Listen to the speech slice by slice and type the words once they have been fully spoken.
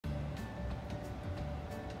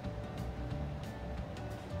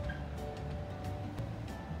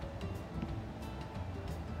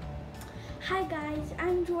Hi guys,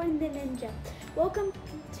 I'm Jordan the Ninja. Welcome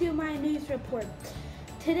to my news report.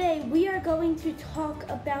 Today we are going to talk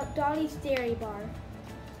about Dolly's Dairy Bar.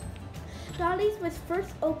 Dolly's was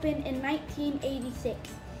first opened in 1986.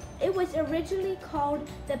 It was originally called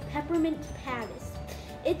the Peppermint Palace.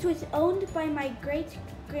 It was owned by my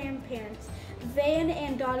great-grandparents, Van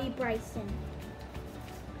and Dolly Bryson.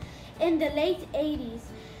 In the late 80s,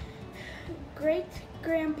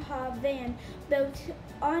 Great-Grandpa Van built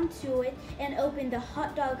onto it and opened the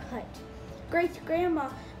hot dog hut.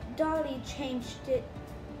 Great-Grandma Dolly changed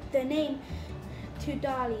the name to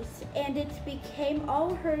Dolly's, and it became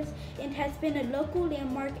all hers and has been a local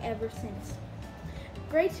landmark ever since.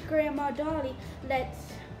 Great-Grandma Dolly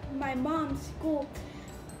lets my mom's school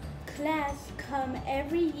class come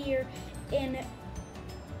every year in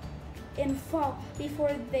fall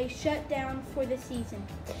before they shut down for the season.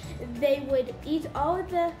 They would eat all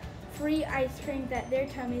the free ice cream that their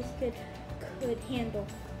tummies could handle.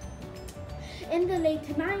 In the late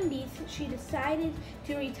 90s, she decided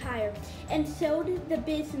to retire and sold the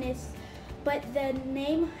business, but the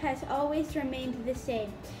name has always remained the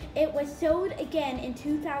same. It was sold again in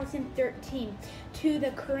 2013 to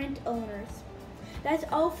the current owners. That's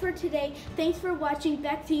all for today. Thanks for watching.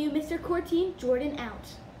 Back to you, Mr. Corteen. Jordan out.